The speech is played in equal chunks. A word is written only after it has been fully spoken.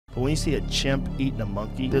But when you see a chimp eating a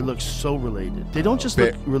monkey, they look so related. They don't just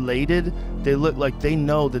look related, they look like they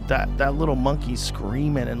know that little monkey's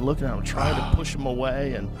screaming and looking at them, trying to push them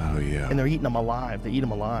away, and and they're eating them alive. They eat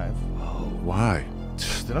them alive. Oh, why?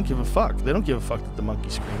 They don't give a fuck. They don't give a fuck that the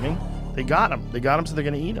monkey's screaming. They got him. They got him, so they're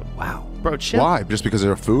gonna eat him. Wow. Bro, chimp. Why? Just because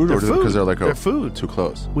they're food, they're or food. because they're like they're food. Too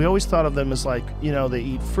close? We always thought of them as like, you know, they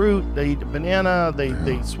eat fruit, they eat a banana,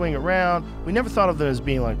 they swing around. We never thought of them as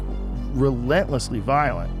being like relentlessly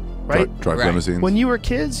violent. Right? Drive limousines. When you were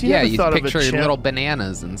kids, you never thought of a chimp. Yeah, you picture little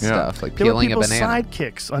bananas and stuff, like peeling a banana. There were people's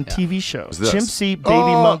sidekicks on TV shows. Chimps eat baby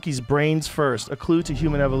monkeys' brains first, a clue to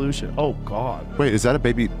human evolution. Oh, God. Wait, is that a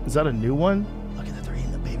baby? Is that a new one? Look at that, they're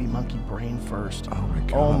eating the baby monkey brain first. Oh, my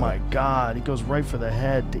God. Oh, my God. He goes right for the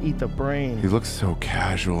head to eat the brain. He looks so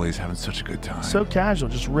casual. He's having such a good time. So casual,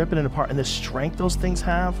 just ripping it apart. And the strength those things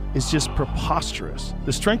have is just preposterous.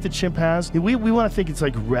 The strength that chimp has, we want to think it's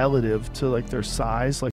like relative to like their size. Like